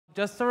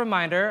Just a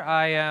reminder,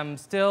 I am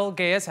still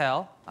gay as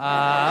hell.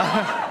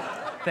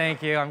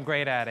 Thank you, I'm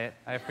great at it.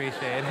 I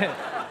appreciate it.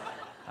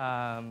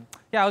 Yeah,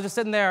 I was just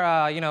sitting there,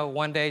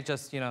 one day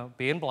just,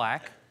 being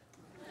black.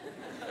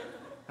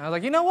 And I was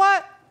like, you know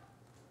what?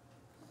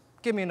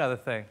 Give me another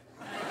thing.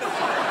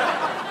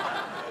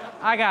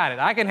 I got it,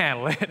 I can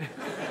handle it.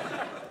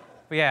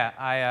 But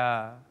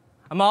yeah,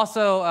 I'm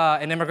also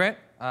an immigrant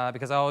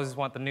because I always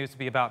want the news to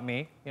be about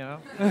me,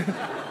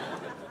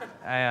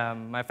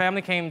 My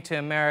family came to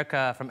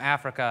America from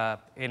Africa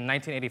in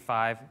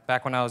 1985,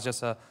 back when I was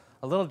just a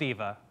little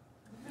diva.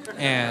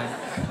 And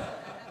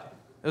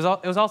it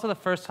was also the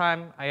first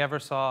time I ever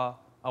saw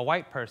a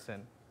white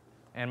person.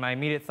 And my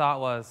immediate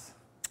thought was,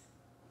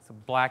 it's a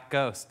black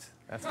ghost.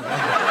 That's what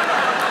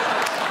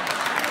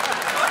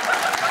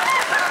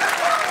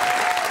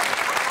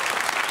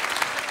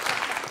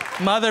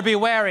Mother, be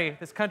wary.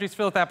 This country's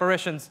filled with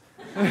apparitions.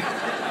 But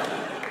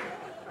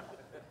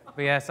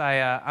yes,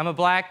 I'm a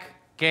black,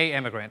 gay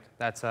immigrant.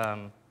 That's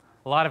a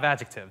lot of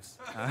adjectives.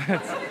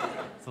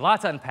 It's a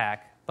lot to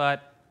unpack,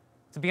 but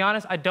to be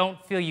honest, I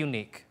don't feel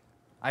unique.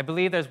 I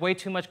believe there's way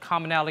too much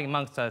commonality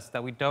amongst us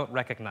that we don't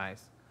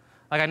recognize.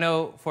 Like I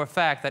know for a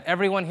fact that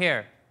everyone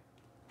here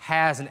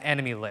has an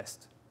enemy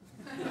list.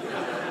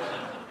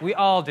 We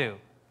all do.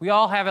 We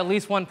all have at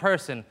least one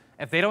person.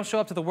 If they don't show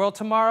up to the world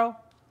tomorrow,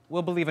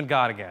 we'll believe in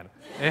God again.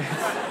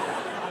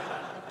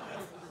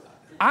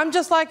 I'm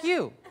just like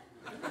you.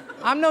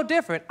 I'm no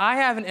different. I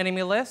have an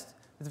enemy list.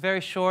 It's a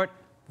very short,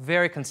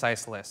 very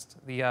concise list.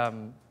 The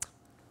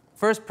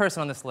first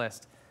person on this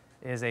list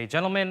is a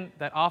gentleman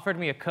that offered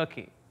me a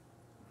cookie.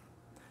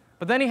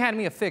 But then he handed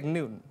me a Fig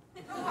Newton.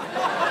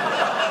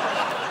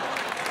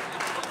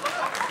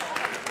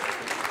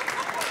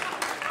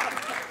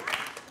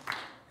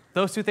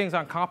 Those two things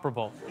aren't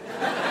comparable.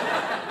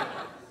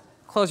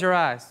 Close your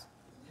eyes.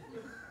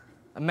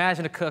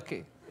 Imagine a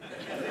cookie.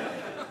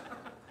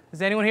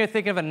 Is anyone here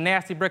thinking of a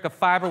nasty brick of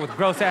fiber with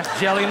gross-ass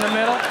jelly in the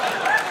middle?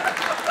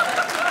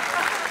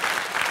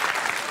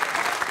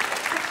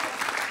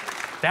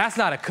 That's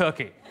not a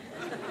cookie.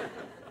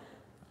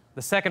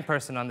 The second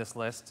person on this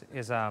list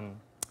is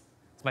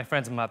my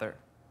friend's mother.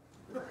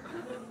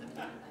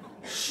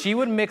 She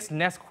would mix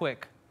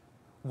Nesquik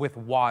with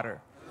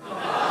water.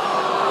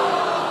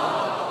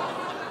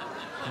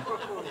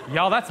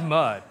 Y'all, that's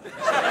mud.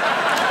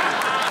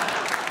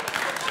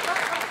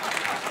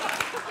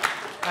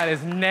 That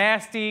is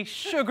nasty,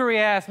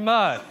 sugary-ass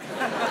mud.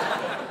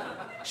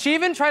 She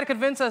even tried to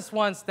convince us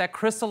once that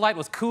Crystal Light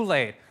was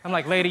Kool-Aid. I'm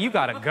like, lady, you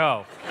gotta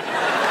go.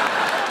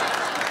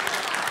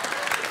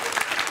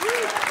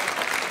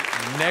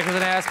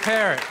 Negligent-ass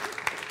parrot.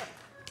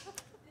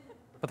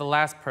 But the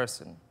last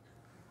person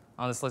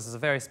on this list is a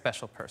very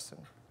special person.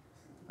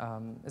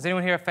 Is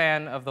anyone here a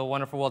fan of the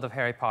wonderful world of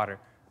Harry Potter?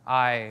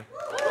 I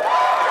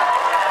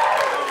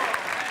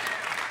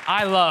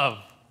love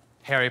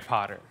Harry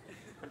Potter.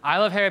 I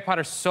love Harry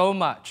Potter so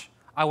much,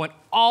 I went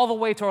all the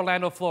way to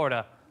Orlando,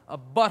 Florida, a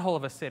butthole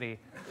of a city,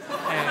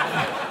 and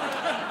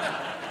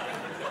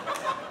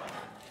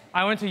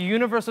I went to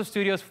Universal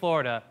Studios,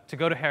 Florida, to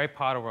go to Harry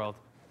Potter World.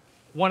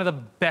 One of the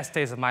best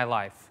days of my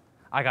life.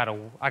 I got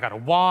a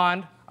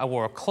wand, I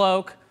wore a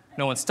cloak,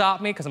 no one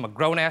stopped me because I'm a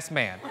grown-ass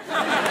man.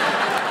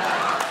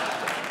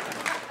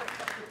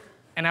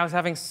 And I was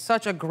having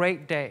such a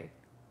great day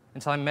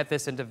until I met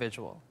this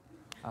individual.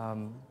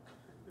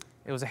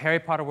 It was a Harry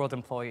Potter World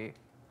employee.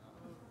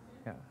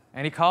 Yeah.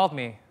 And he called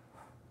me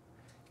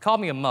a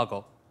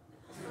muggle.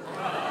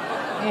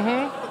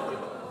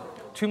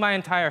 To my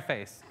entire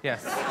face,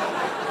 yes.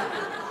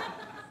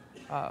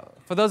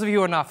 For those of you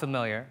who are not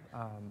familiar,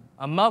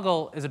 a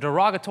muggle is a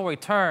derogatory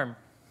term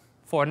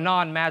for a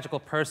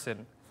non-magical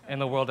person in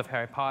the world of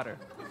Harry Potter.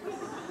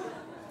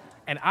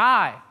 And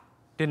I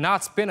did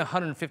not spend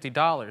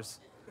 $150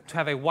 to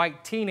have a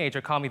white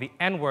teenager call me the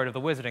N-word of the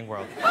wizarding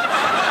world.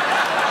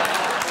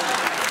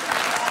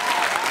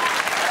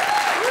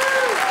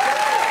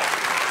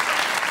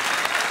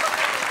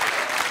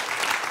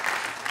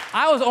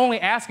 I was only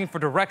asking for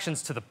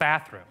directions to the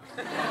bathroom.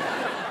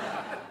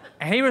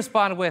 And he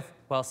responded with,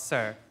 well,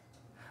 sir,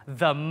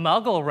 the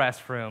muggle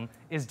restroom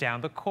is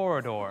down the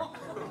corridor.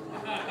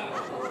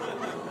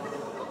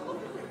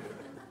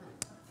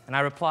 And I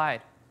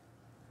replied,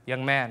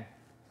 young man,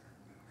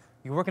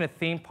 you work in a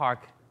theme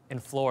park in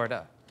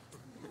Florida.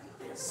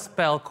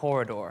 Spell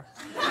corridor.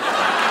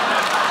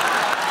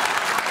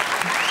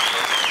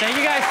 Thank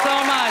you guys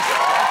so much.